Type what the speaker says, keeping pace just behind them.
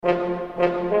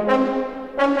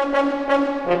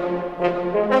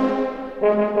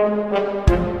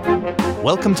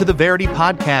Welcome to the Verity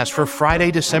Podcast for Friday,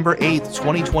 December 8th,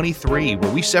 2023,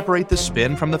 where we separate the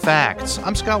spin from the facts.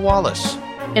 I'm Scott Wallace.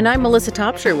 And I'm Melissa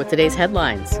Topshire with today's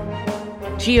headlines.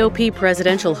 GOP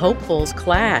presidential hopefuls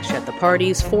clash at the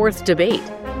party's fourth debate.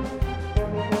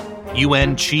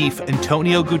 UN Chief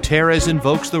Antonio Guterres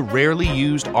invokes the rarely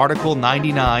used Article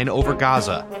 99 over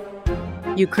Gaza.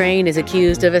 Ukraine is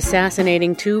accused of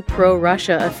assassinating two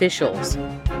pro-Russia officials.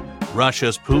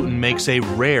 Russia's Putin makes a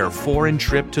rare foreign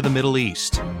trip to the Middle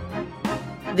East.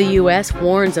 The U.S.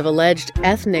 warns of alleged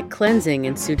ethnic cleansing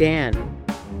in Sudan.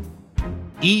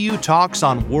 EU talks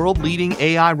on world-leading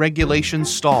AI regulations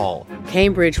stall.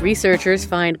 Cambridge researchers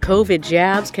find COVID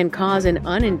jabs can cause an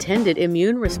unintended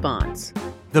immune response.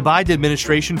 The Biden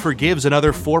administration forgives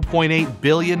another $4.8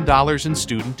 billion in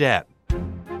student debt.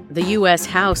 The U.S.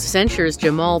 House censures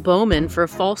Jamal Bowman for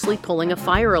falsely pulling a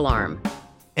fire alarm.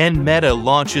 And Meta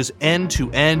launches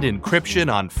end-to-end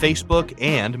encryption on Facebook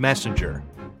and Messenger.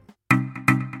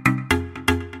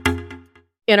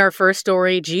 In our first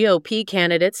story, GOP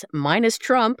candidates, minus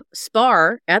Trump,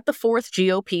 spar at the fourth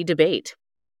GOP debate.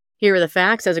 Here are the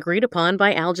facts as agreed upon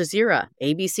by Al Jazeera,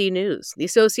 ABC News, the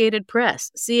Associated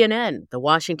Press, CNN, The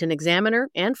Washington Examiner,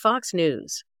 and Fox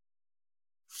News.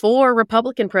 Four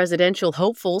Republican presidential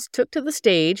hopefuls took to the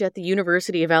stage at the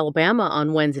University of Alabama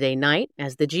on Wednesday night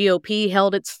as the GOP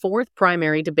held its fourth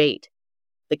primary debate.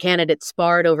 The candidates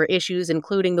sparred over issues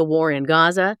including the war in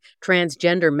Gaza,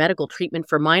 transgender medical treatment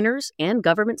for minors, and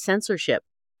government censorship.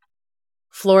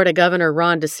 Florida Governor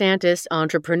Ron DeSantis,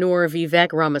 entrepreneur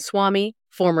Vivek Ramaswamy,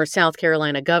 former South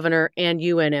Carolina Governor and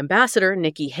UN Ambassador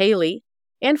Nikki Haley,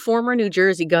 and former New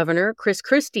Jersey Governor Chris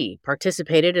Christie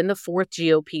participated in the fourth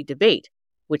GOP debate,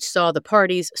 which saw the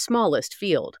party's smallest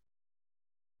field.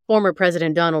 Former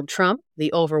President Donald Trump,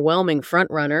 the overwhelming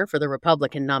frontrunner for the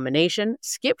Republican nomination,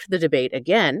 skipped the debate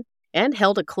again and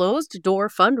held a closed-door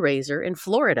fundraiser in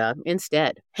Florida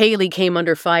instead. Haley came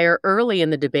under fire early in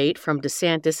the debate from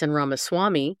DeSantis and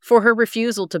Ramaswamy for her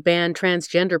refusal to ban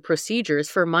transgender procedures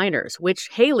for minors, which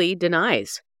Haley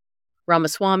denies.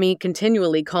 Ramaswamy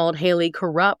continually called Haley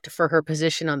corrupt for her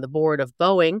position on the board of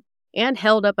Boeing and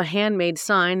held up a handmade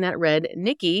sign that read,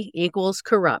 "Nikki equals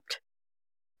corrupt."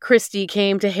 Christie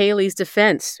came to Haley's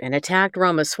defense and attacked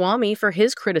Ramaswamy for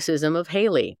his criticism of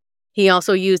Haley. He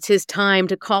also used his time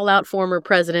to call out former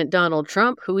President Donald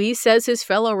Trump, who he says his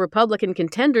fellow Republican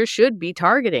contenders should be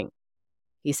targeting.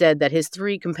 He said that his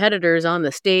three competitors on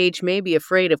the stage may be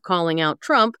afraid of calling out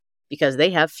Trump because they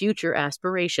have future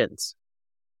aspirations.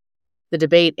 The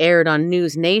debate aired on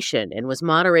News Nation and was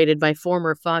moderated by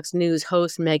former Fox News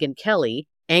host Megyn Kelly,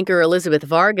 anchor Elizabeth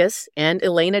Vargas, and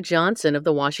Elena Johnson of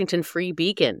the Washington Free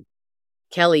Beacon.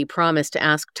 Kelly promised to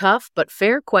ask tough but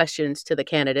fair questions to the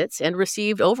candidates and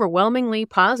received overwhelmingly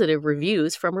positive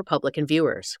reviews from Republican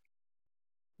viewers.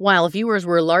 While viewers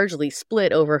were largely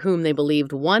split over whom they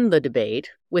believed won the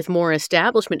debate, with more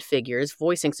establishment figures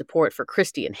voicing support for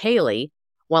Christie and Haley,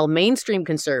 while mainstream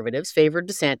conservatives favored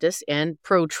DeSantis and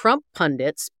pro-Trump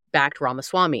pundits backed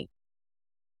Ramaswamy.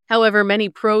 However, many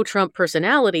pro-Trump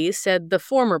personalities said the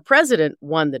former president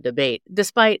won the debate,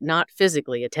 despite not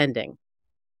physically attending.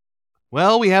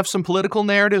 Well, we have some political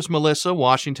narratives, Melissa.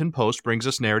 Washington Post brings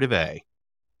us narrative A.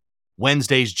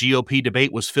 Wednesday's GOP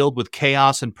debate was filled with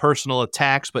chaos and personal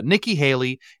attacks, but Nikki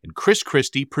Haley and Chris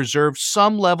Christie preserved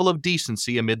some level of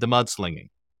decency amid the mudslinging.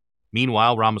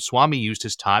 Meanwhile, Ramaswamy used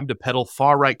his time to peddle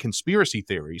far-right conspiracy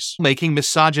theories, making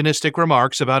misogynistic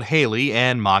remarks about Haley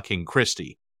and mocking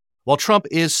Christie. While Trump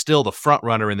is still the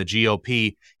frontrunner in the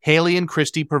GOP, Haley and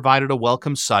Christie provided a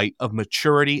welcome sight of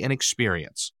maturity and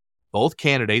experience. Both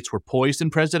candidates were poised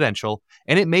and presidential,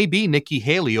 and it may be Nikki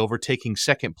Haley overtaking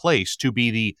second place to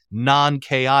be the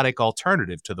non-chaotic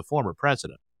alternative to the former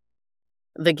president.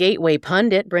 The Gateway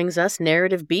Pundit brings us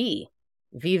narrative B.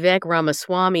 Vivek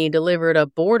Ramaswamy delivered a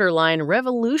borderline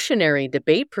revolutionary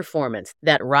debate performance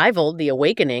that rivaled the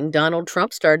awakening Donald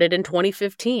Trump started in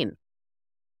 2015.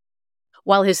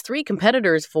 While his three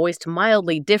competitors voiced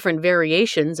mildly different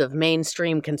variations of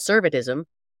mainstream conservatism,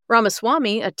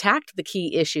 Ramaswamy attacked the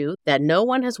key issue that no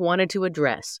one has wanted to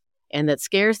address and that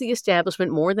scares the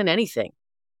establishment more than anything.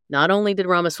 Not only did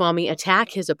Ramaswamy attack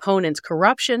his opponent's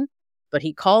corruption, but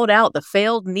he called out the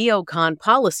failed neocon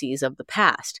policies of the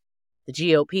past. The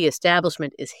GOP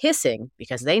establishment is hissing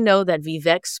because they know that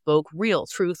Vivek spoke real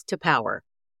truth to power.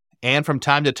 And from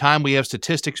time to time, we have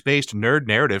statistics-based nerd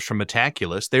narratives from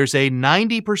Metaculus. There's a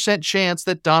 90% chance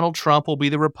that Donald Trump will be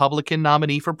the Republican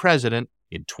nominee for president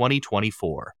in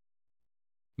 2024.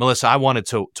 Melissa, I wanted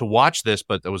to watch this,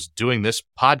 but I was doing this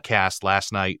podcast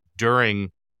last night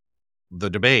during the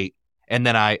debate, And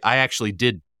then I actually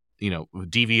did,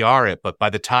 DVR it, but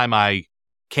by the time I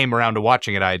came around to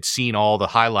watching it, I had seen all the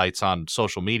highlights on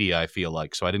social media, I feel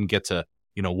like, so I didn't get to,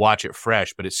 watch it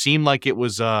fresh, but it seemed like it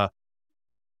was a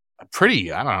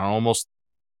pretty, I don't know, almost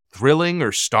thrilling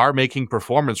or star-making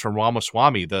performance from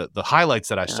Ramaswamy. The highlights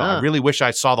that I saw, I really wish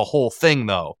I saw the whole thing,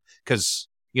 though, because,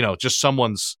 just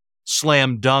someone's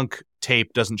slam dunk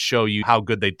tape doesn't show you how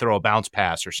good they'd throw a bounce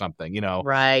pass or something,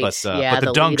 Right. But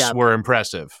the dunks were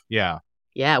impressive. Yeah.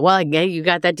 Yeah. Well, you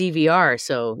got that DVR,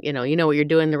 so, you know what you're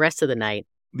doing the rest of the night.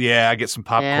 Yeah, I get some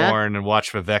popcorn and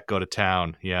watch Vivek go to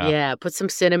town. Yeah. Yeah, put some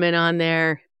cinnamon on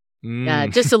there.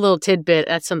 Just a little tidbit.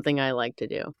 That's something I like to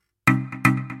do.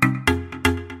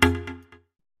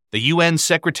 The UN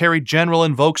Secretary General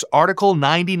invokes Article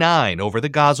 99 over the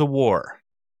Gaza war.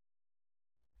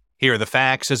 Here are the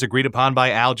facts as agreed upon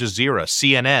by Al Jazeera,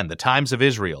 CNN, The Times of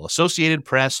Israel, Associated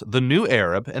Press, The New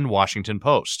Arab, and Washington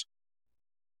Post.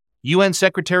 UN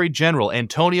Secretary General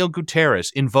Antonio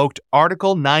Guterres invoked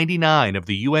Article 99 of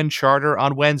the UN Charter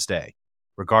on Wednesday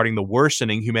regarding the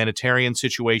worsening humanitarian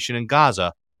situation in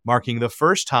Gaza, marking the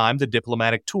first time the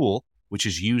diplomatic tool, which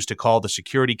is used to call the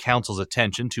Security Council's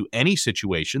attention to any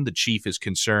situation the chief is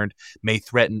concerned may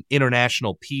threaten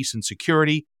international peace and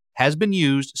security, has been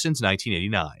used since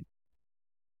 1989.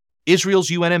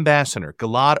 Israel's UN ambassador,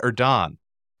 Gilad Erdan,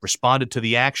 responded to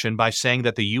the action by saying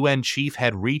that the UN chief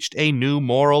had reached a new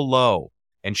moral low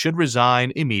and should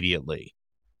resign immediately.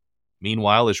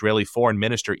 Meanwhile, Israeli Foreign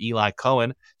Minister Eli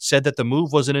Cohen said that the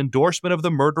move was an endorsement of the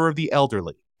murder of the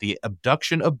elderly, the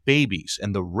abduction of babies,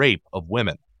 and the rape of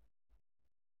women.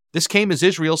 This came as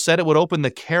Israel said it would open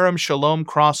the Kerem Shalom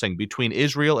crossing between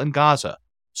Israel and Gaza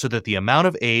so that the amount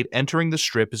of aid entering the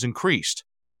Strip is increased.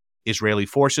 Israeli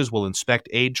forces will inspect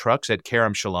aid trucks at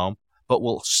Kerem Shalom, but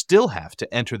will still have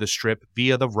to enter the Strip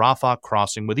via the Rafah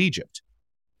crossing with Egypt.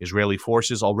 Israeli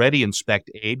forces already inspect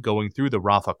aid going through the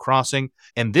Rafah crossing,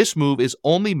 and this move is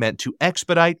only meant to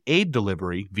expedite aid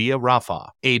delivery via Rafah.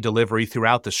 Aid delivery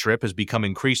throughout the Strip has become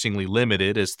increasingly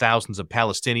limited as thousands of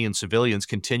Palestinian civilians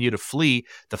continue to flee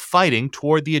the fighting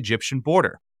toward the Egyptian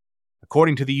border.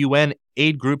 According to the UN,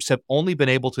 aid groups have only been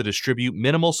able to distribute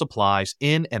minimal supplies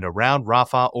in and around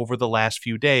Rafah over the last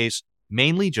few days,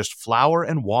 mainly just flour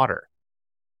and water.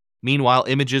 Meanwhile,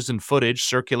 images and footage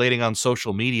circulating on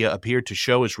social media appeared to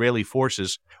show Israeli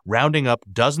forces rounding up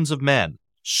dozens of men,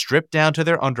 stripped down to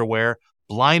their underwear,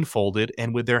 blindfolded,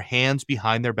 and with their hands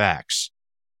behind their backs.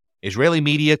 Israeli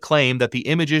media claimed that the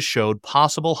images showed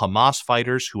possible Hamas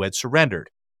fighters who had surrendered,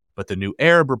 but the New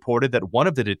Arab reported that one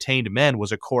of the detained men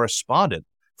was a correspondent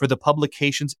for the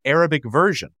publication's Arabic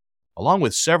version, along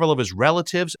with several of his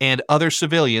relatives and other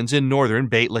civilians in northern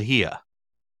Beit Lahia.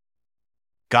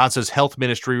 Gaza's health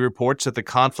ministry reports that the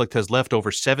conflict has left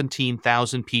over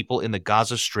 17,000 people in the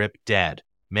Gaza Strip dead,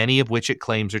 many of which it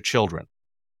claims are children.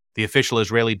 The official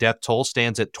Israeli death toll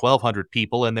stands at 1,200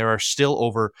 people, and there are still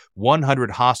over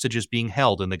 100 hostages being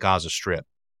held in the Gaza Strip.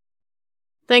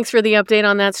 Thanks for the update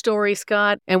on that story,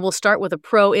 Scott, and we'll start with a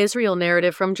pro-Israel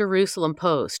narrative from Jerusalem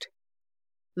Post.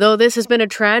 Though this has been a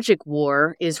tragic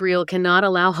war, Israel cannot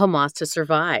allow Hamas to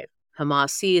survive. Hamas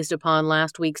seized upon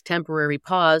last week's temporary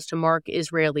pause to mark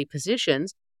Israeli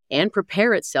positions and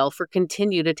prepare itself for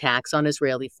continued attacks on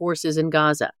Israeli forces in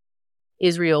Gaza.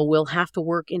 Israel will have to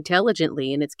work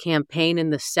intelligently in its campaign in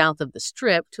the south of the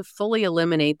Strip to fully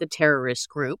eliminate the terrorist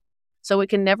group, so it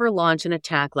can never launch an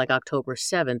attack like October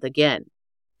 7th again.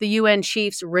 The UN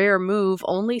chief's rare move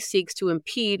only seeks to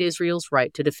impede Israel's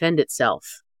right to defend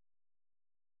itself.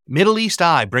 Middle East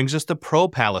Eye brings us the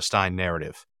pro-Palestine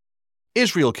narrative.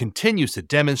 Israel continues to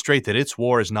demonstrate that its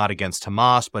war is not against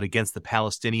Hamas, but against the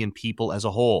Palestinian people as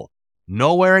a whole.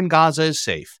 Nowhere in Gaza is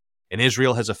safe, and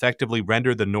Israel has effectively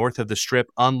rendered the north of the Strip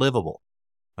unlivable.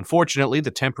 Unfortunately, the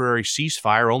temporary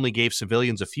ceasefire only gave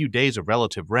civilians a few days of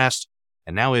relative rest,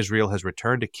 and now Israel has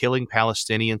returned to killing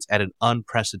Palestinians at an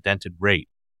unprecedented rate.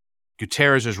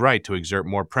 Guterres is right to exert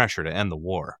more pressure to end the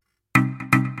war.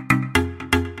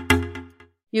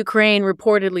 Ukraine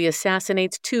reportedly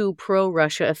assassinates 2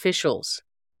 pro-Russia officials.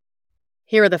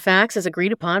 Here are the facts as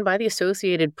agreed upon by the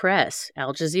Associated Press,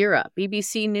 Al Jazeera,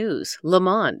 BBC News, Le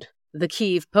Monde, The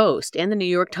Kyiv Post, and The New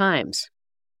York Times.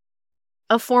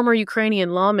 A former Ukrainian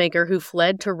lawmaker who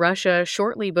fled to Russia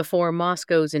shortly before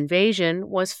Moscow's invasion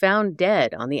was found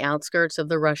dead on the outskirts of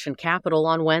the Russian capital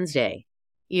on Wednesday.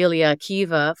 Ilya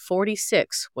Kiva,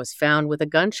 46, was found with a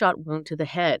gunshot wound to the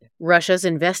head, Russia's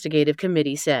investigative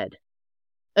committee said.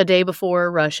 A day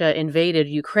before Russia invaded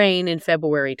Ukraine in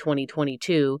February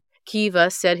 2022, Kiva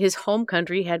said his home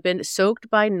country had been soaked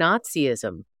by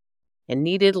Nazism and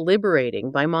needed liberating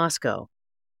by Moscow.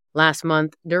 Last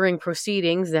month, during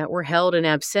proceedings that were held in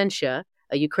absentia,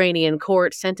 a Ukrainian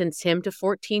court sentenced him to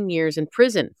 14 years in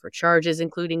prison for charges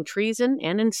including treason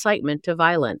and incitement to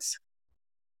violence.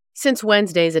 Since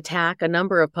Wednesday's attack, a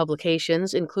number of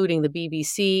publications, including the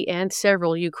BBC and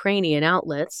several Ukrainian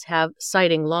outlets, have,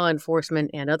 citing law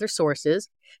enforcement and other sources,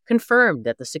 confirmed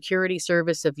that the Security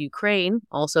Service of Ukraine,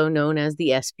 also known as the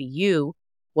SBU,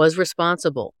 was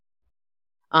responsible.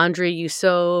 Andriy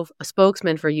Yusov, a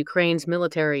spokesman for Ukraine's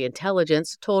military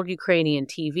intelligence, told Ukrainian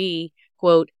TV,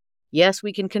 quote, "Yes,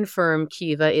 we can confirm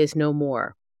Kiva is no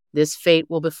more. This fate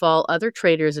will befall other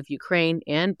traitors of Ukraine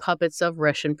and puppets of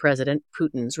Russian President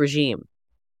Putin's regime."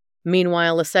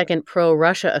 Meanwhile, a second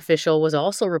pro-Russia official was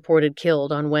also reported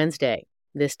killed on Wednesday,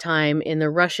 this time in the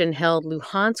Russian-held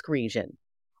Luhansk region.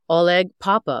 Oleg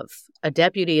Popov, a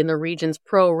deputy in the region's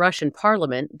pro-Russian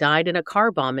parliament, died in a car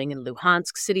bombing in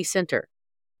Luhansk city center.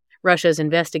 Russia's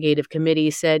investigative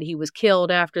committee said he was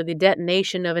killed after the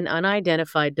detonation of an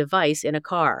unidentified device in a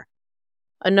car.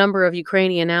 A number of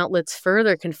Ukrainian outlets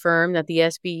further confirmed that the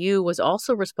SBU was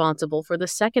also responsible for the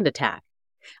second attack.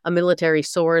 A military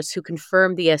source who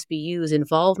confirmed the SBU's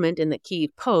involvement in the Kyiv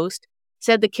Post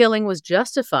said the killing was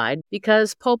justified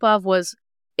because Popov was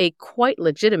a quite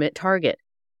legitimate target.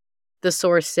 The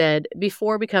source said,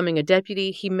 before becoming a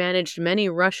deputy, he managed many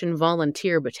Russian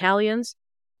volunteer battalions,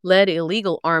 led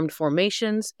illegal armed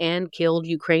formations, and killed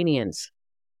Ukrainians.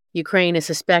 Ukraine is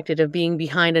suspected of being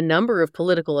behind a number of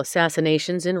political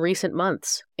assassinations in recent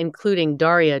months, including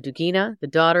Daria Dugina, the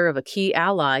daughter of a key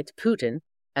ally to Putin,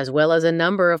 as well as a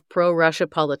number of pro-Russia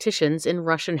politicians in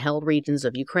Russian-held regions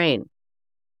of Ukraine.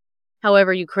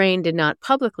 However, Ukraine did not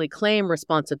publicly claim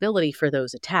responsibility for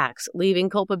those attacks,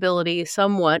 leaving culpability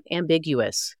somewhat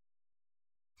ambiguous.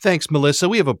 Thanks, Melissa.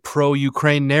 We have a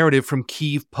pro-Ukraine narrative from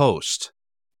Kyiv Post.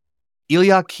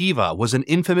 Ilya Kiva was an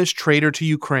infamous traitor to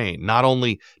Ukraine, not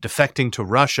only defecting to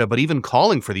Russia, but even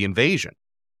calling for the invasion.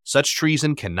 Such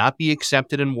treason cannot be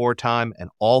accepted in wartime, and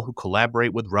all who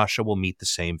collaborate with Russia will meet the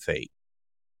same fate.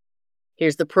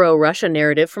 Here's the pro-Russia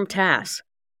narrative from TASS.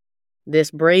 This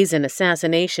brazen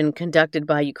assassination conducted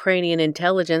by Ukrainian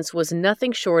intelligence was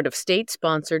nothing short of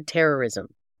state-sponsored terrorism.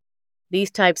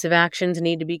 These types of actions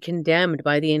need to be condemned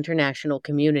by the international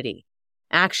community.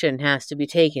 Action has to be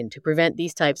taken to prevent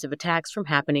these types of attacks from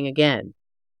happening again.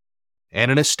 And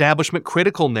an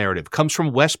establishment-critical narrative comes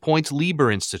from West Point's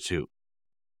Lieber Institute.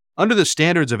 Under the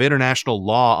standards of international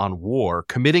law on war,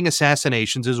 committing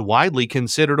assassinations is widely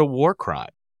considered a war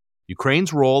crime.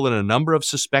 Ukraine's role in a number of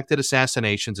suspected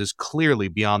assassinations is clearly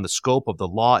beyond the scope of the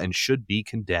law and should be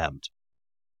condemned.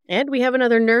 And we have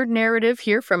another nerd narrative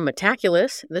here from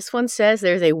Metaculus. This one says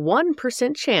there's a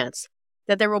 1% chance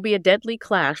that there will be a deadly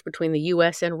clash between the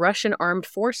U.S. and Russian armed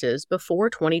forces before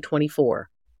 2024.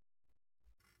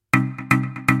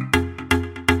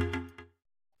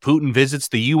 Putin visits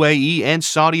the UAE and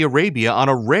Saudi Arabia on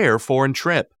a rare foreign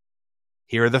trip.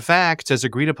 Here are the facts as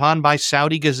agreed upon by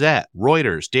Saudi Gazette,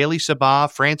 Reuters, Daily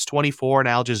Sabah, France 24, and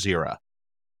Al Jazeera.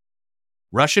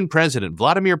 Russian President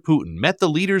Vladimir Putin met the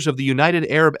leaders of the United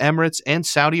Arab Emirates and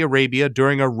Saudi Arabia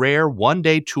during a rare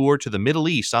one-day tour to the Middle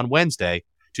East on Wednesday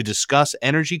to discuss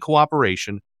energy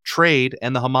cooperation, trade,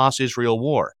 and the Hamas-Israel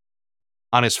war.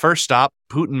 On his first stop,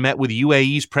 Putin met with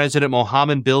UAE's President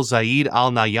Mohammed bin Zayed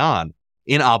Al Nahyan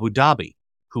in Abu Dhabi,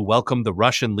 who welcomed the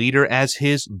Russian leader as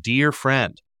his dear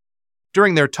friend.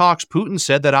 During their talks, Putin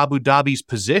said that Abu Dhabi's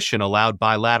position allowed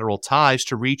bilateral ties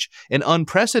to reach an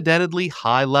unprecedentedly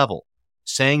high level,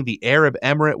 saying the Arab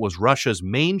Emirate was Russia's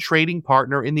main trading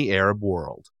partner in the Arab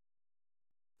world.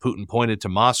 Putin pointed to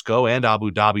Moscow and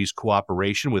Abu Dhabi's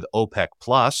cooperation with OPEC+,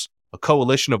 a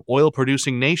coalition of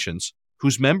oil-producing nations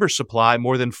whose members supply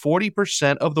more than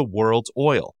 40% of the world's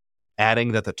oil,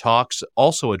 adding that the talks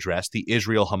also addressed the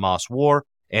Israel-Hamas war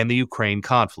and the Ukraine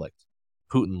conflict.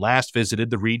 Putin last visited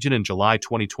the region in July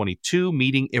 2022,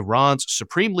 meeting Iran's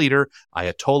supreme leader,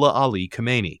 Ayatollah Ali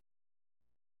Khamenei.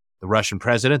 The Russian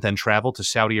president then traveled to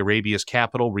Saudi Arabia's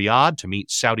capital, Riyadh, to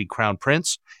meet Saudi Crown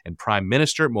Prince and Prime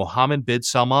Minister Mohammed bin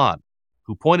Salman,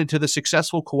 who pointed to the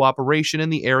successful cooperation in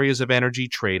the areas of energy,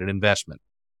 trade, and investment.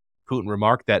 Putin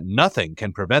remarked that nothing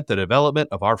can prevent the development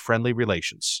of our friendly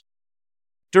relations.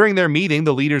 During their meeting,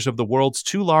 the leaders of the world's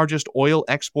two largest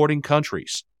oil-exporting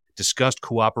countries discussed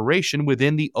cooperation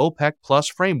within the OPEC+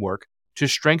 framework to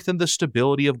strengthen the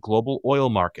stability of global oil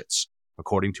markets,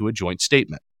 according to a joint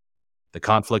statement. The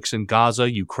conflicts in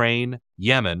Gaza, Ukraine,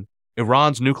 Yemen,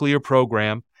 Iran's nuclear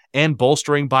program, and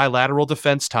bolstering bilateral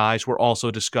defense ties were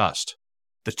also discussed.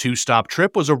 The two-stop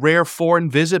trip was a rare foreign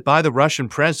visit by the Russian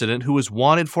president, who is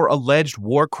wanted for alleged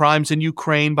war crimes in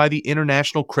Ukraine by the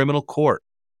International Criminal Court.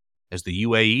 As the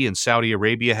UAE and Saudi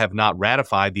Arabia have not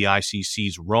ratified the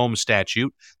ICC's Rome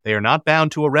Statute, they are not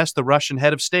bound to arrest the Russian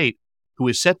head of state, who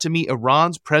is set to meet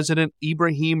Iran's President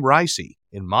Ibrahim Raisi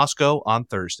in Moscow on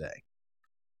Thursday.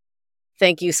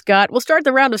 Thank you, Scott. We'll start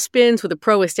the round of spins with a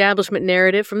pro-establishment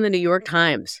narrative from the New York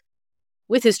Times.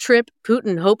 With his trip,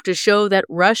 Putin hoped to show that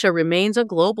Russia remains a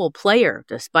global player,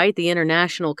 despite the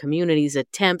international community's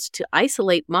attempts to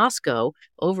isolate Moscow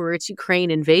over its Ukraine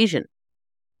invasion.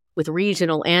 With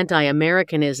regional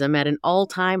anti-Americanism at an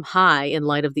all-time high in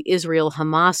light of the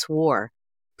Israel-Hamas war,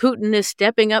 Putin is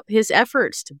stepping up his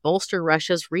efforts to bolster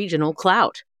Russia's regional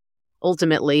clout.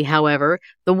 Ultimately, however,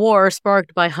 the war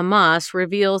sparked by Hamas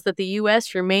reveals that the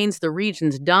U.S. remains the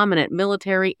region's dominant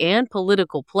military and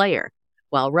political player,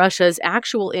 while Russia's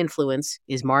actual influence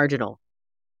is marginal.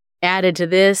 Added to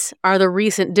this are the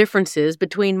recent differences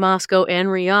between Moscow and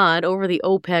Riyadh over the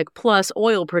OPEC+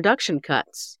 oil production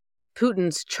cuts.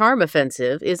 Putin's charm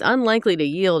offensive is unlikely to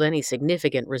yield any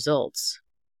significant results.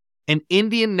 An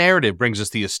Indian narrative brings us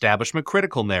the establishment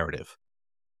critical narrative.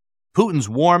 Putin's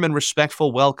warm and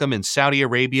respectful welcome in Saudi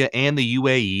Arabia and the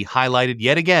UAE highlighted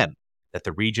yet again that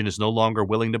the region is no longer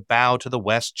willing to bow to the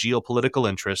West's geopolitical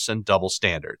interests and double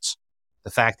standards.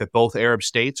 The fact that both Arab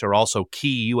states are also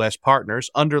key U.S. partners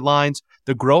underlines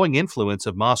the growing influence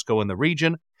of Moscow in the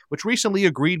region, which recently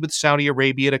agreed with Saudi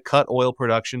Arabia to cut oil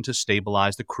production to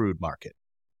stabilize the crude market.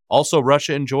 Also,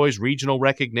 Russia enjoys regional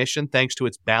recognition thanks to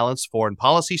its balanced foreign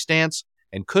policy stance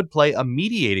and could play a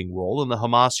mediating role in the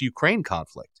Hamas-Ukraine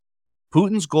conflict.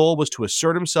 Putin's goal was to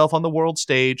assert himself on the world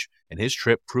stage, and his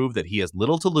trip proved that he has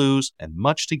little to lose and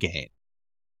much to gain.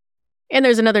 And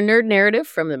there's another nerd narrative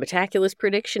from the Metaculus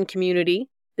prediction community.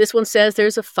 This one says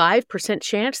there's a 5%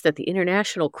 chance that the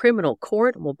International Criminal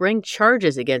Court will bring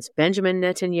charges against Benjamin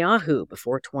Netanyahu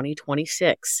before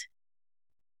 2026.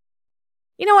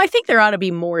 I think there ought to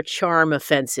be more charm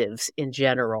offensives in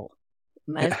general.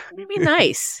 It'd be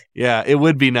nice. Yeah, it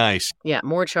would be nice. Yeah,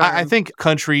 more charm. I think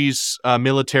countries'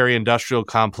 military-industrial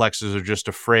complexes are just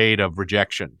afraid of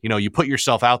rejection. You put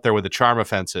yourself out there with a charm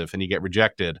offensive and you get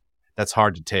rejected. That's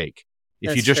hard to take.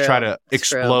 If you just try to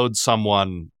explode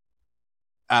someone...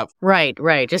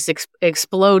 Right. Just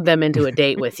explode them into a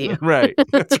date with you. Right.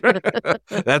 That's right.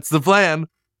 That's the plan.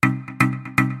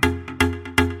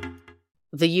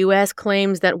 The U.S.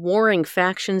 claims that warring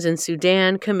factions in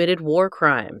Sudan committed war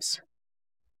crimes.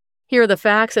 Here are the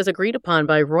facts as agreed upon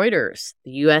by Reuters,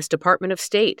 the U.S. Department of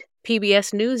State,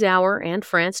 PBS NewsHour, and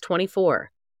France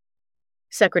 24.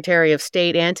 Secretary of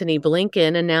State Antony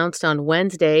Blinken announced on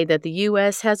Wednesday that the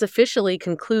U.S. has officially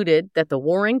concluded that the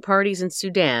warring parties in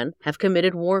Sudan have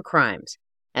committed war crimes,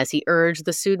 as he urged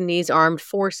the Sudanese Armed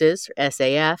Forces,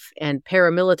 SAF, and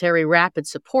Paramilitary Rapid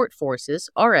Support Forces,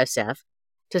 RSF,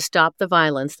 to stop the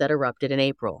violence that erupted in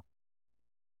April.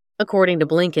 According to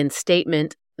Blinken's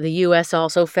statement, the U.S.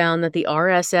 also found that the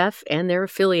RSF and their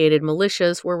affiliated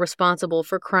militias were responsible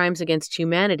for crimes against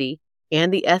humanity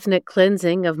and the ethnic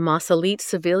cleansing of Masalit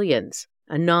civilians,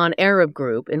 a non-Arab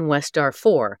group in West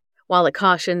Darfur, while it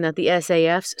cautioned that the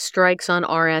SAF's strikes on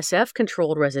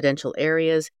RSF-controlled residential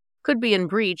areas could be in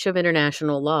breach of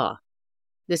international law.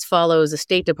 This follows a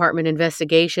State Department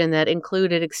investigation that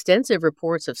included extensive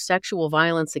reports of sexual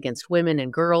violence against women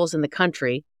and girls in the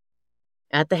country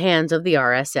at the hands of the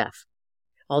RSF.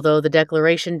 Although the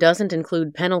declaration doesn't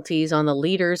include penalties on the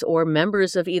leaders or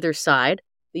members of either side,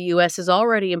 the U.S. has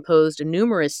already imposed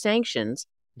numerous sanctions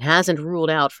and hasn't ruled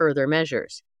out further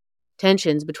measures.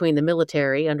 Tensions between the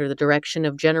military under the direction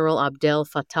of General Abdel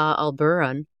Fattah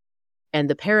al-Burhan and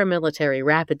the Paramilitary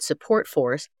Rapid Support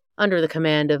Force under the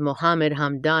command of Mohammed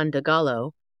Hamdan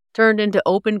Dagalo turned into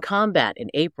open combat in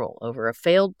April over a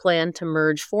failed plan to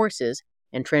merge forces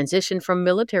and transition from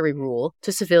military rule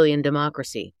to civilian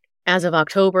democracy. As of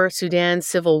October, Sudan's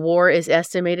civil war is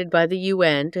estimated by the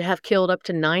UN to have killed up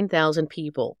to 9,000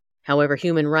 people. However,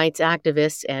 human rights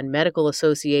activists and medical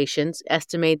associations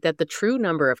estimate that the true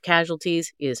number of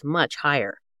casualties is much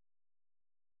higher.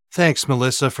 Thanks,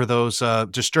 Melissa, for those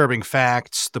disturbing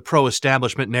facts. The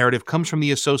pro-establishment narrative comes from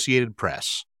the Associated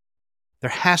Press. There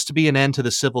has to be an end to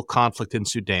the civil conflict in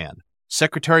Sudan.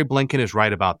 Secretary Blinken is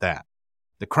right about that.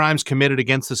 The crimes committed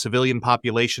against the civilian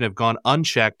population have gone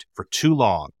unchecked for too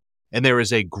long, and there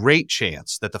is a great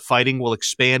chance that the fighting will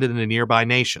expand into nearby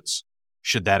nations.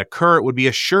 Should that occur, it would be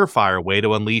a surefire way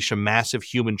to unleash a massive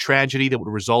human tragedy that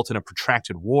would result in a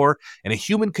protracted war and a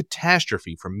human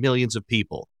catastrophe for millions of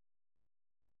people.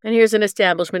 And here's an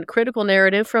establishment critical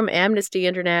narrative from Amnesty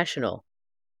International.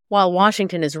 While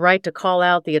Washington is right to call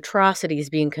out the atrocities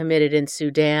being committed in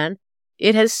Sudan,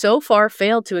 it has so far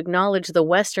failed to acknowledge the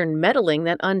Western meddling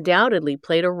that undoubtedly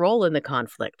played a role in the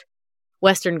conflict.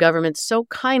 Western governments so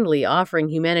kindly offering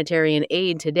humanitarian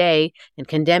aid today and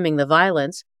condemning the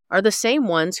violence are the same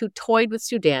ones who toyed with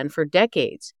Sudan for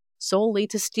decades, solely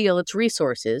to steal its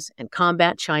resources and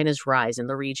combat China's rise in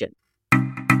the region.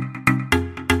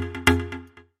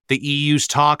 The EU's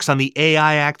talks on the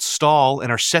AI Act stall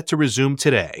and are set to resume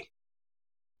today.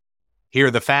 Here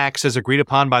are the facts as agreed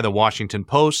upon by the Washington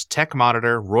Post, Tech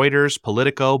Monitor, Reuters,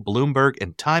 Politico, Bloomberg,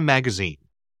 and Time magazine.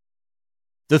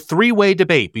 The three-way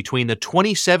debate between the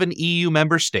 27 EU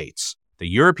member states, the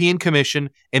European Commission,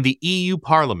 and the EU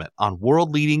Parliament on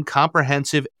world-leading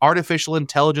comprehensive artificial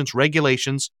intelligence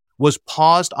regulations was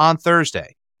paused on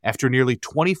Thursday after nearly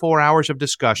 24 hours of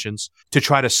discussions to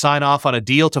try to sign off on a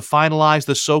deal to finalize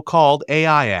the so-called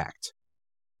AI Act.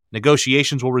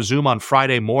 Negotiations will resume on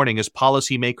Friday morning as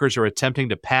policymakers are attempting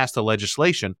to pass the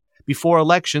legislation before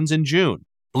elections in June.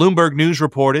 Bloomberg News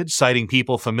reported, citing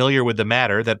people familiar with the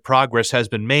matter, that progress has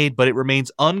been made, but it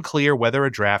remains unclear whether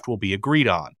a draft will be agreed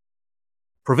on.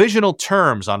 Provisional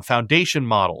terms on foundation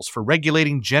models for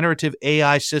regulating generative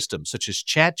AI systems such as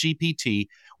ChatGPT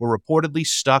were reportedly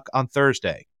stuck on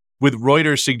Thursday, with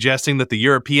Reuters suggesting that the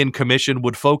European Commission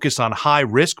would focus on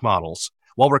high-risk models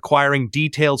while requiring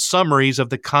detailed summaries of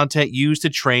the content used to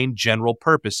train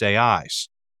general-purpose AIs.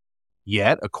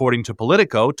 Yet, according to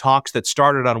Politico, talks that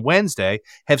started on Wednesday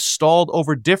have stalled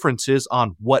over differences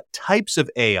on what types of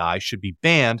AI should be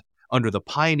banned under the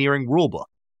pioneering rulebook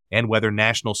and whether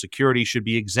national security should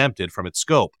be exempted from its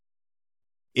scope.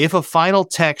 If a final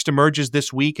text emerges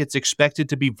this week, it's expected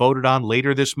to be voted on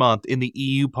later this month in the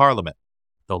EU Parliament.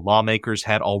 Though lawmakers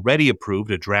had already approved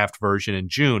a draft version in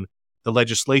June, the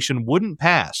legislation wouldn't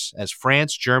pass as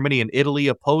France, Germany, and Italy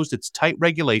opposed its tight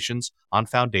regulations on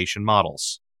foundation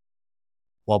models.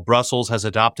 While Brussels has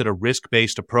adopted a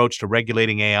risk-based approach to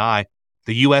regulating AI,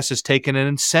 the U.S. has taken an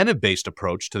incentive-based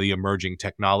approach to the emerging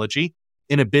technology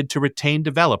in a bid to retain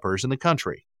developers in the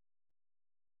country.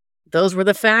 Those were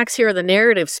the facts. Here are the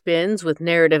narrative spins with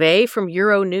Narrative A from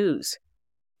Euronews.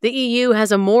 The EU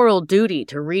has a moral duty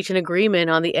to reach an agreement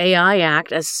on the AI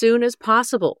Act as soon as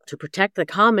possible to protect the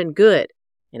common good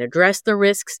and address the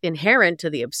risks inherent to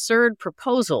the absurd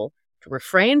proposal to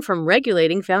refrain from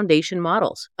regulating foundation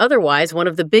models. Otherwise, one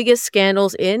of the biggest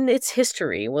scandals in its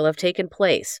history will have taken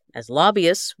place, as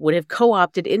lobbyists would have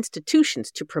co-opted institutions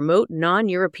to promote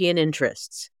non-European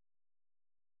interests.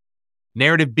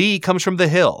 Narrative B comes from The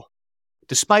Hill.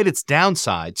 Despite its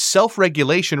downsides,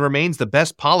 self-regulation remains the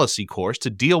best policy course to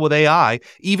deal with AI,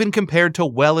 even compared to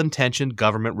well-intentioned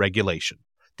government regulation.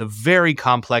 The very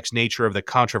complex nature of the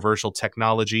controversial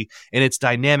technology and its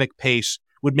dynamic pace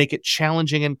would make it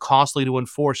challenging and costly to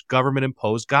enforce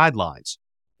government-imposed guidelines.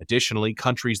 Additionally,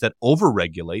 countries that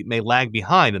overregulate may lag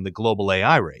behind in the global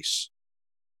AI race.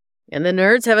 And the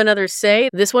nerds have another say.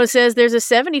 This one says there's a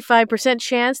 75%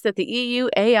 chance that the EU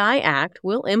AI Act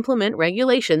will implement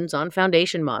regulations on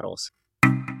foundation models.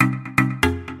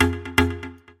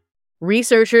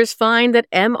 Researchers find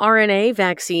that mRNA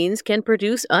vaccines can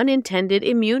produce unintended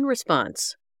immune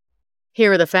response.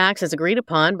 Here are the facts as agreed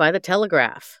upon by The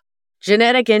Telegraph.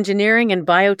 Genetic engineering and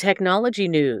biotechnology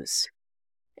news.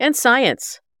 And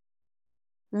science.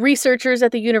 Researchers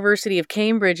at the University of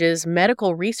Cambridge's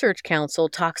Medical Research Council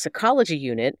Toxicology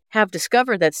Unit have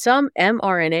discovered that some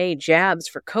mRNA jabs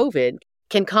for COVID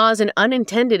can cause an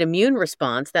unintended immune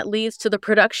response that leads to the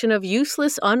production of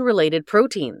useless, unrelated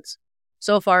proteins.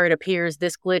 So far, it appears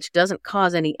this glitch doesn't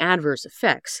cause any adverse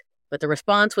effects, but the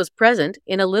response was present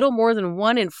in a little more than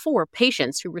 1 in 4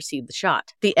 patients who received the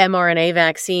shot. The mRNA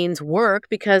vaccines work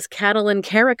because Catalin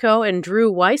Carrico and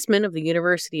Drew Weissman of the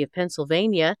University of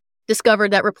Pennsylvania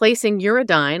discovered that replacing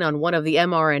uridine on one of the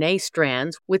mRNA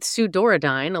strands with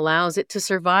pseudoridine allows it to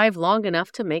survive long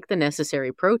enough to make the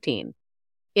necessary protein.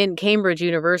 In Cambridge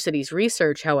University's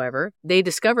research, however, they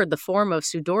discovered the form of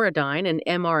pseudoridine in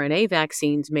mRNA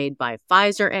vaccines made by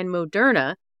Pfizer and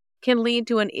Moderna can lead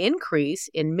to an increase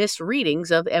in misreadings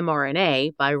of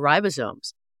mRNA by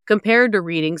ribosomes compared to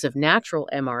readings of natural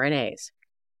mRNAs.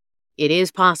 It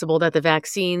is possible that the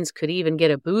vaccines could even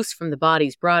get a boost from the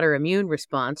body's broader immune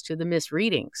response to the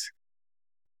misreadings.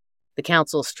 The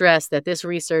council stressed that this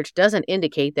research doesn't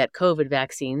indicate that COVID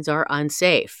vaccines are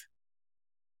unsafe.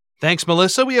 Thanks,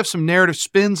 Melissa. We have some narrative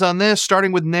spins on this,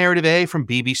 starting with Narrative A from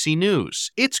BBC News.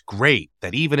 It's great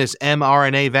that even as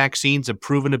mRNA vaccines have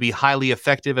proven to be highly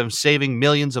effective in saving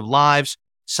millions of lives,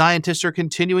 scientists are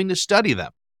continuing to study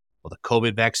them. While the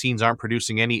COVID vaccines aren't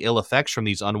producing any ill effects from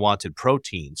these unwanted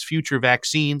proteins, future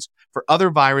vaccines for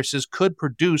other viruses could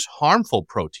produce harmful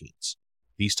proteins.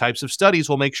 These types of studies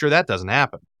will make sure that doesn't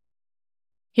happen.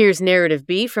 Here's Narrative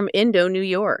B from Indo, New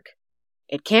York.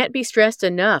 It can't be stressed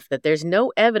enough that there's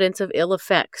no evidence of ill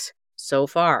effects, so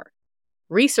far.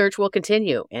 Research will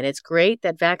continue, and it's great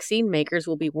that vaccine makers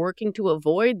will be working to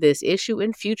avoid this issue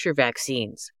in future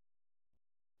vaccines.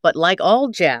 But like all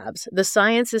jabs, the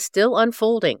science is still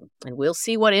unfolding, and we'll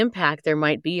see what impact there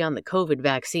might be on the COVID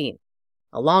vaccine.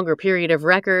 A longer period of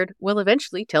record will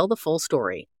eventually tell the full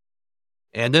story.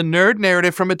 And a nerd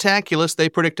narrative from Metaculus, they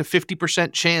predict a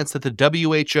 50% chance that the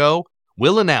WHO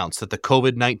will announce that the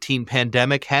COVID-19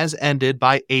 pandemic has ended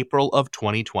by April of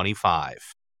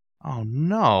 2025. Oh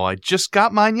no, I just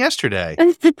got mine yesterday.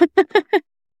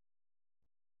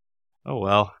 Oh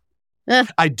well.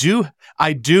 I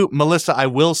do, Melissa, I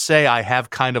will say I have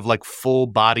kind of like full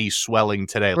body swelling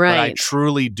today. Right. But I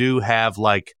truly do have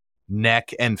like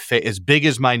neck and face, as big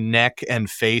as my neck and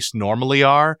face normally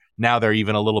are. Now they're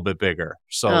even a little bit bigger.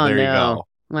 So there you go.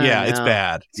 Yeah, it's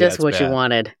bad. Just what you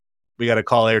wanted. We got to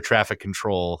call air traffic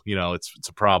control. You know, it's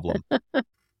a problem.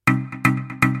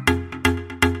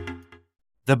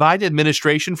 The Biden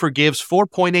administration forgives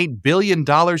 $4.8 billion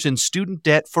in student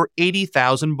debt for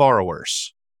 80,000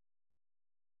 borrowers.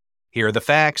 Here are the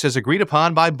facts as agreed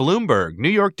upon by Bloomberg, New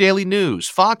York Daily News,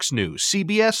 Fox News,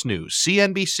 CBS News,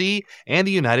 CNBC, and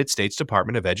the United States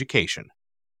Department of Education.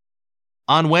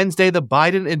 On Wednesday, the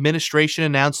Biden administration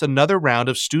announced another round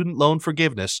of student loan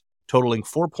forgiveness totaling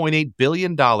 $4.8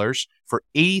 billion for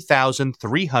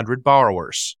 80,300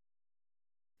 borrowers.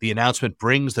 The announcement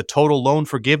brings the total loan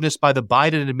forgiveness by the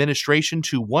Biden administration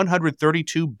to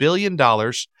 $132 billion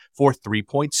for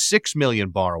 3.6 million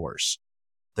borrowers.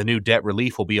 The new debt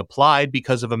relief will be applied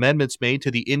because of amendments made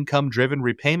to the income-driven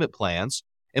repayment plans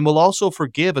and will also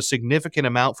forgive a significant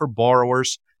amount for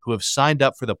borrowers who have signed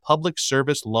up for the Public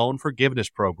Service Loan Forgiveness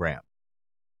Program.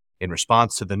 In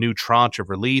response to the new tranche of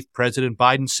relief, President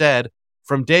Biden said,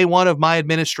 "From day one of my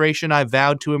administration, I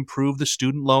vowed to improve the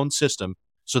student loan system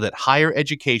so that higher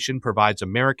education provides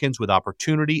Americans with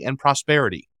opportunity and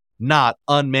prosperity, not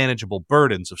unmanageable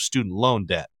burdens of student loan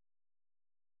debt."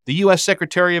 The U.S.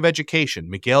 Secretary of Education,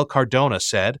 Miguel Cardona,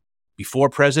 said, "Before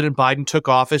President Biden took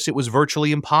office, it was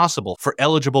virtually impossible for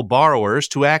eligible borrowers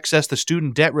to access the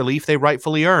student debt relief they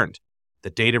rightfully earned.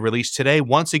 The data released today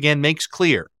once again makes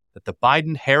clear that the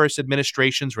Biden-Harris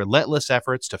administration's relentless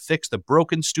efforts to fix the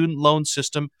broken student loan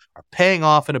system are paying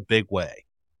off in a big way."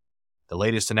 The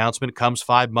latest announcement comes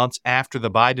 5 months after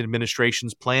the Biden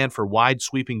administration's plan for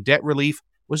wide-sweeping debt relief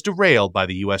was derailed by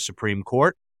the U.S. Supreme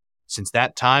Court. Since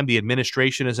that time, the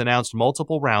administration has announced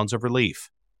multiple rounds of relief.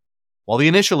 While the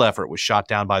initial effort was shot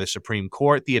down by the Supreme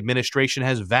Court, the administration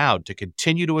has vowed to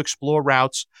continue to explore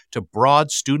routes to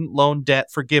broad student loan debt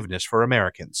forgiveness for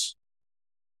Americans.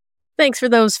 Thanks for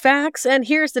those facts, and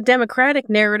here's the Democratic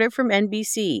narrative from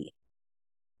NBC.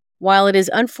 While it is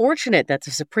unfortunate that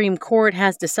the Supreme Court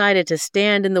has decided to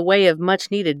stand in the way of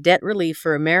much-needed debt relief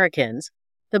for Americans,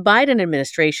 the Biden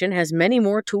administration has many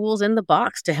more tools in the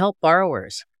box to help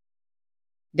borrowers.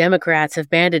 Democrats have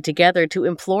banded together to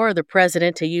implore the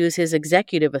president to use his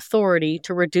executive authority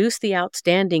to reduce the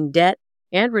outstanding debt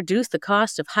and reduce the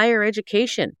cost of higher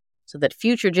education so that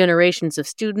future generations of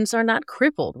students are not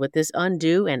crippled with this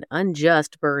undue and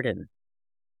unjust burden.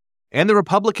 And the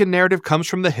Republican narrative comes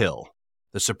from the Hill.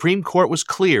 The Supreme Court was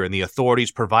clear in the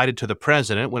authorities provided to the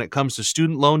president when it comes to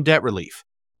student loan debt relief.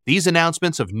 These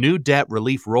announcements of new debt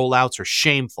relief rollouts are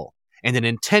shameful and an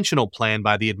intentional plan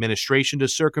by the administration to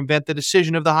circumvent the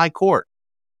decision of the High Court.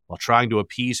 While trying to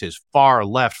appease his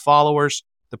far-left followers,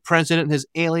 the president has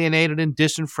alienated and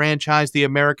disenfranchised the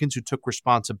Americans who took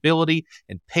responsibility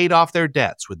and paid off their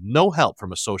debts with no help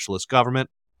from a socialist government,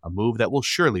 a move that will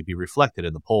surely be reflected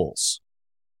in the polls.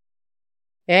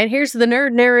 And here's the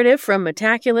nerd narrative from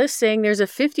Metaculus saying there's a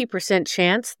 50%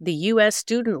 chance the U.S.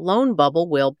 student loan bubble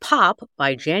will pop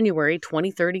by January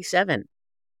 2037.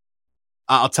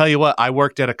 I'll tell you what, I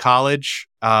worked at a college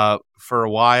for a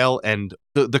while, and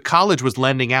the college was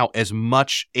lending out as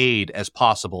much aid as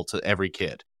possible to every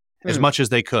kid, as much as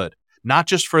they could. Not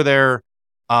just for their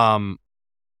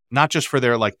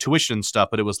like tuition and stuff,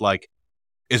 but it was like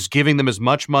is giving them as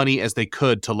much money as they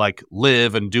could to like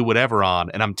live and do whatever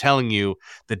on. And I'm telling you,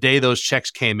 the day those checks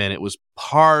came in, it was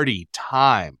party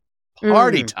time.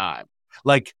 Party time.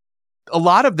 Like, a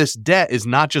lot of this debt is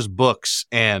not just books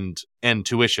and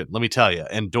tuition, let me tell you,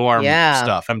 and dorm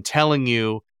stuff. I'm telling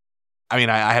you, I mean,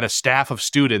 I had a staff of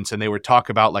students and they would talk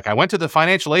about, like, I went to the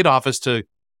financial aid office to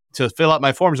fill out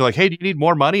my forms. They're like, "Hey, do you need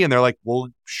more money?" And they're like, "Well,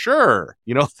 sure."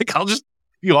 You know, like,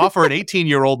 you offer an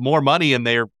 18-year-old more money and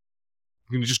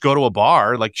you can just go to a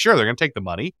bar. Like, sure, they're going to take the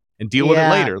money and deal with it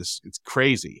later. It's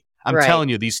crazy. I'm telling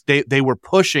you, they were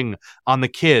pushing on the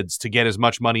kids to get as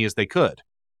much money as they could.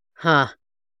 Huh.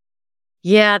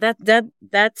 Yeah,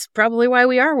 that's probably why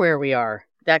we are where we are.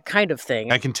 that kind of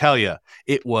thing. I can tell you,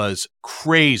 it was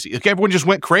crazy. Everyone just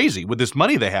went crazy with this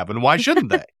money they have, and why shouldn't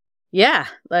they? Yeah,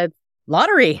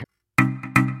 lottery.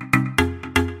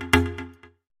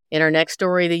 In our next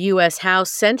story, the U.S.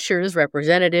 House censures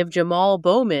Representative Jamal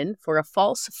Bowman for a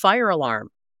false fire alarm.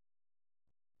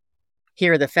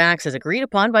 Here are the facts as agreed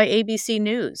upon by ABC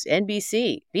News,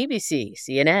 NBC, BBC,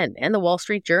 CNN, and the Wall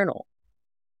Street Journal.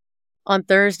 On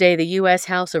Thursday, the U.S.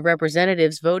 House of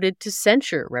Representatives voted to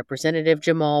censure Representative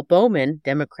Jamal Bowman,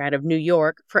 Democrat of New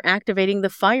York, for activating the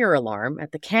fire alarm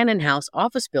at the Cannon House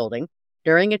office building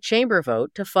during a chamber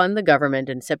vote to fund the government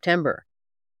in September.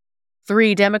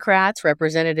 3 Democrats,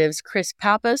 Representatives Chris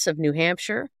Pappas of New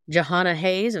Hampshire, Jahana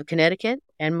Hayes of Connecticut,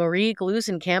 and Marie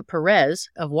Gluesenkamp Perez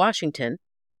of Washington,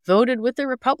 voted with the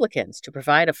Republicans to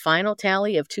provide a final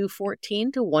tally of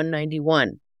 214 to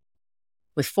 191,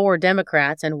 with 4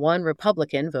 Democrats and 1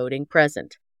 Republican voting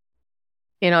present.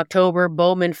 In October,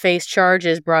 Bowman faced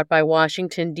charges brought by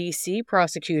Washington, D.C.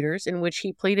 prosecutors in which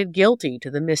he pleaded guilty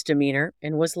to the misdemeanor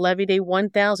and was levied a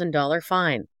 $1,000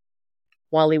 fine.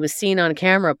 While he was seen on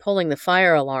camera pulling the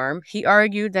fire alarm, he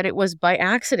argued that it was by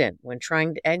accident when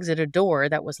trying to exit a door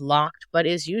that was locked but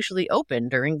is usually open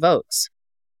during votes.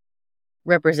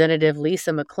 Representative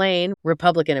Lisa McClain,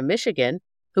 Republican of Michigan,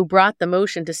 who brought the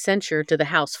motion to censure to the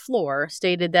House floor,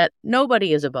 stated that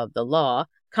nobody is above the law,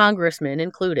 congressmen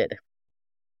included.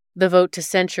 The vote to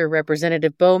censure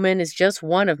Representative Bowman is just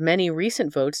one of many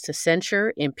recent votes to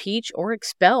censure, impeach, or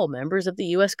expel members of the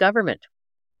U.S. government.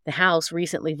 The House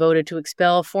recently voted to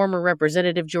expel former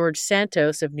Representative George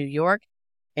Santos of New York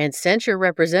and censure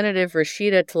Representative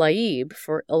Rashida Tlaib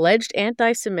for alleged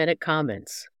anti-Semitic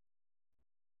comments.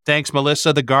 Thanks,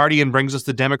 Melissa. The Guardian brings us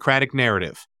the Democratic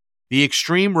narrative. The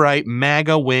extreme right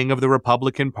MAGA wing of the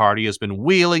Republican Party has been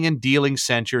wheeling and dealing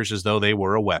censures as though they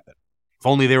were a weapon. If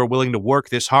only they were willing to work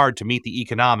this hard to meet the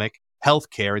economic,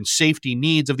 healthcare, and safety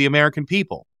needs of the American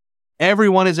people.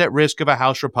 Everyone is at risk of a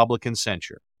House Republican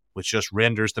censure, which just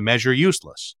renders the measure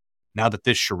useless. Now that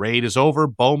this charade is over,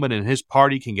 Bowman and his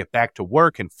party can get back to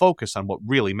work and focus on what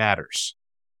really matters.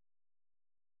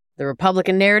 The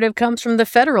Republican narrative comes from The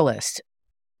Federalist.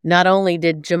 Not only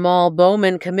did Jamal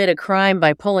Bowman commit a crime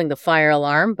by pulling the fire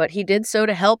alarm, but he did so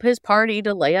to help his party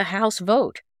delay a House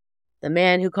vote. The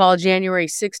man who called January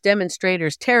 6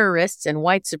 demonstrators terrorists and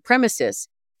white supremacists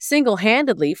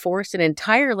single-handedly forced an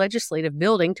entire legislative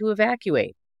building to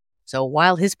evacuate. So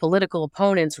while his political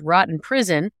opponents rot in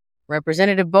prison,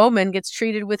 Representative Bowman gets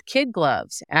treated with kid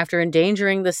gloves after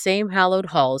endangering the same hallowed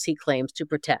halls he claims to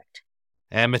protect.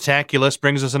 And Metaculus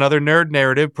brings us another nerd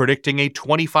narrative predicting a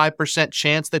 25%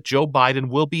 chance that Joe Biden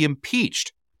will be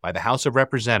impeached by the House of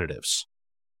Representatives.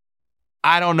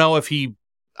 I don't know if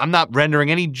I'm not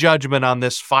rendering any judgment on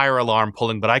this fire alarm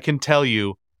pulling, but I can tell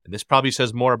you, and this probably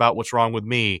says more about what's wrong with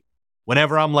me,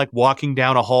 whenever I'm like walking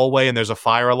down a hallway and there's a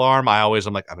fire alarm,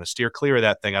 I'm like, I'm going to steer clear of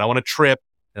that thing. I don't want to trip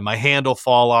and my hand will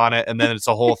fall on it. And then it's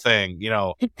a whole thing,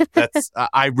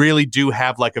 I really do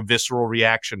have like a visceral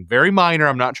reaction. Very minor.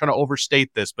 I'm not trying to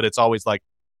overstate this, but it's always like,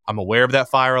 I'm aware of that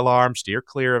fire alarm, steer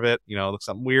clear of it. Looks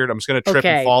something weird. I'm just going to trip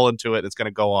and fall into it. It's going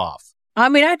to go off. I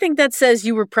mean, I think that says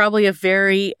you were probably a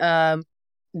very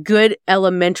good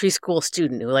elementary school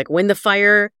student who, like, when the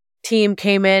fire team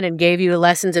came in and gave you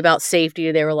lessons about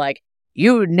safety, they were like,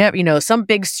 you would never, some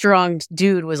big strong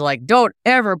dude was like, don't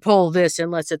ever pull this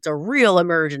unless it's a real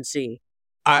emergency.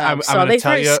 So they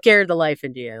kind of scared the life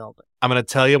into you. I'm going to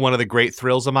tell you one of the great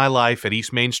thrills of my life at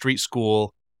East Main Street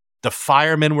School. The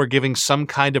firemen were giving some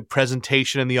kind of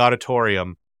presentation in the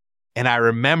auditorium. And I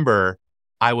remember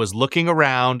I was looking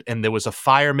around and there was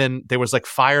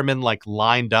firemen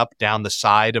lined up down the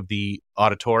side of the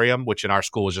auditorium, which in our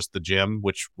school was just the gym,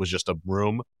 which was just a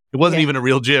room. It wasn't even a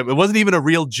real gym. It wasn't even a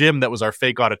real gym that was our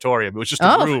fake auditorium. It was just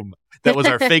a room that was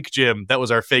our fake gym. That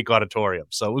was our fake auditorium.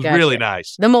 So it was really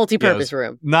nice. The multi-purpose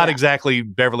room. Not exactly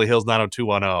Beverly Hills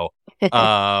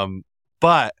 90210.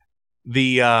 But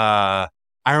I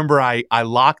remember I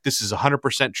locked, this is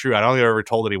 100% true. I don't think I've ever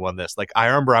told anyone this. Like, I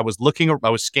remember I was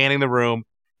scanning the room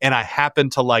and I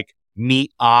happened to like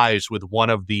meet eyes with one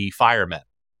of the firemen.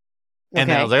 And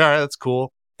then I was like, all right, that's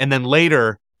cool. And then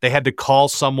later, they had to call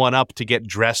someone up to get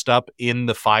dressed up in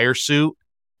the fire suit.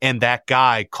 And that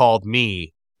guy called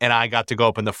me and I got to go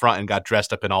up in the front and got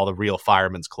dressed up in all the real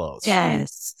firemen's clothes.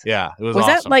 Yes. Yeah, it was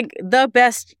awesome. Was that like the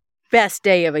best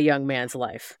day of a young man's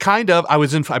life? Kind of. I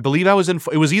believe I was in,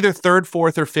 it was either 3rd,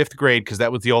 4th, or 5th grade because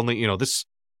that was the only, this,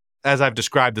 as I've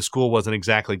described, the school wasn't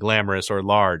exactly glamorous or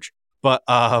large. But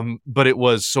it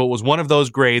was one of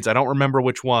those grades. I don't remember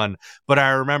which one, but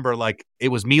I remember like it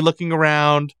was me looking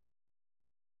around.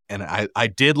 And I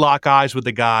did lock eyes with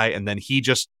the guy, and then he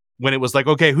just when it was like,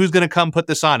 okay, who's going to come put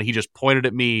this on? He just pointed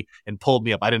at me and pulled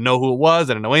me up. I didn't know who it was.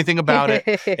 I didn't know anything about it.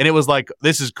 And it was like,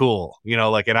 this is cool. You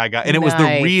know, like, and it was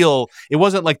the real, it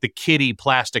wasn't like the kiddie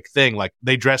plastic thing. Like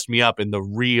they dressed me up in the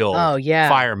real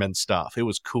fireman stuff. It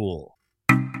was cool.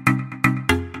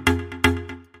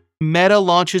 Meta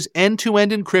launches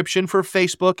end-to-end encryption for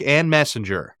Facebook and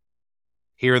Messenger.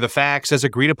 Here are the facts as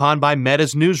agreed upon by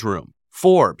Meta's newsroom,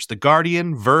 Forbes, The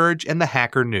Guardian, Verge, and the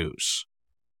Hacker News.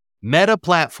 Meta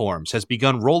Platforms has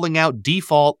begun rolling out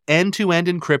default end-to-end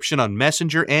encryption on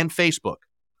Messenger and Facebook,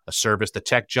 a service the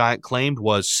tech giant claimed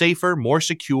was safer, more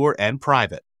secure, and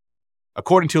private.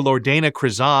 According to Lordana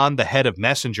Krizan, the head of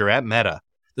Messenger at Meta,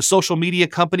 the social media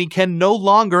company can no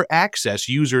longer access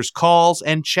users' calls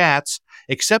and chats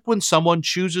except when someone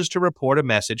chooses to report a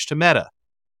message to Meta.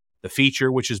 The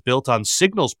feature, which is built on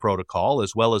Signal's protocol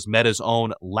as well as Meta's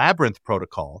own Labyrinth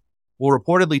protocol, will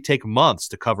reportedly take months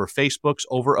to cover Facebook's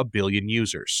over 1 billion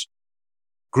users.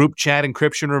 Group chat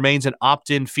encryption remains an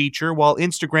opt-in feature, while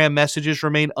Instagram messages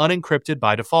remain unencrypted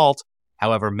by default.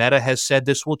 However, Meta has said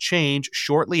this will change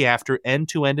shortly after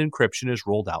end-to-end encryption is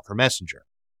rolled out for Messenger.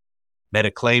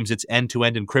 Meta claims its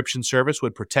end-to-end encryption service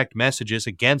would protect messages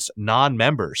against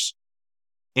non-members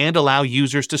and allow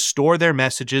users to store their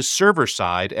messages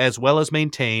server-side as well as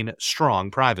maintain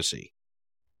strong privacy.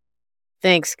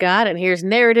 Thanks, Scott. And here's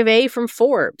Narrative A from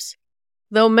Forbes.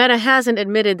 Though Meta hasn't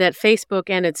admitted that Facebook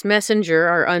and its Messenger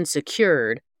are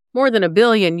unsecured, more than 1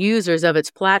 billion users of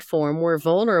its platform were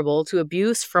vulnerable to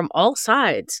abuse from all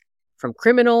sides, from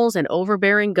criminals and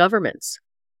overbearing governments.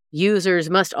 Users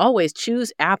must always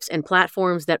choose apps and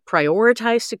platforms that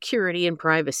prioritize security and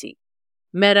privacy.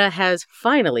 Meta has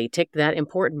finally ticked that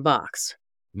important box.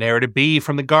 Narrative B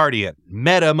from The Guardian.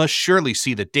 Meta must surely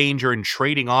see the danger in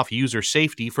trading off user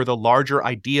safety for the larger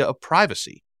idea of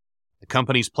privacy. The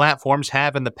company's platforms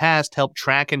have in the past helped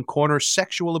track and corner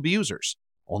sexual abusers,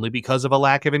 only because of a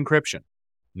lack of encryption.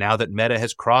 Now that Meta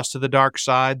has crossed to the dark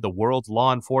side, the world's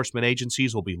law enforcement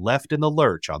agencies will be left in the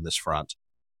lurch on this front.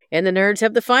 And the nerds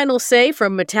have the final say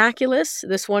from Metaculus.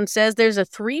 This one says there's a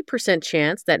 3%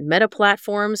 chance that Meta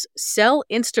platforms sell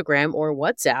Instagram or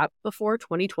WhatsApp before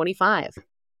 2025.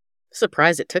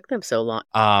 Surprised it took them so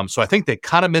long. So I think they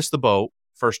kind of missed the boat,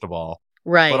 first of all.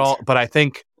 Right. But I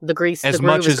think the groove is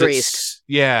greased.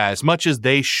 As much as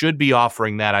they should be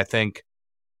offering that, I think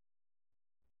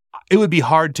it would be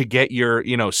hard to get your,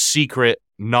 secret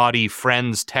naughty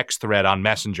friends text thread on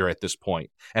Messenger at this point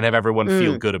and have everyone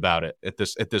feel good about it at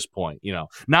this point.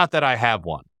 Not that I have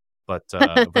one, but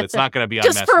it's not going to be on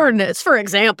Messenger. Just for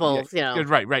example,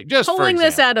 Right. Just pulling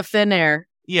this out of thin air.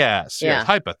 Yes.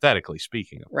 Hypothetically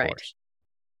speaking, of course.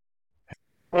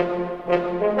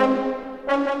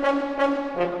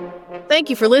 Thank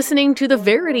you for listening to the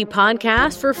Verity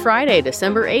podcast for Friday,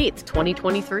 December 8th,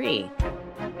 2023.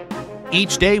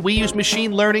 Each day, we use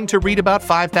machine learning to read about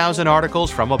 5,000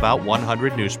 articles from about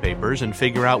 100 newspapers and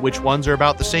figure out which ones are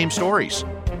about the same stories.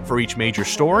 For each major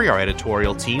story, our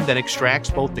editorial team then extracts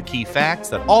both the key facts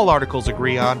that all articles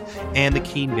agree on and the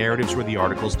key narratives where the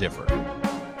articles differ.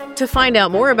 To find out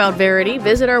more about Verity,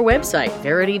 visit our website,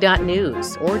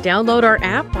 verity.news, or download our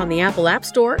app on the Apple App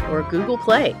Store or Google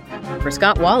Play. For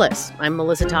Scott Wallace, I'm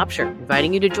Melissa Topshire,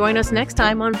 inviting you to join us next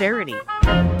time on Verity.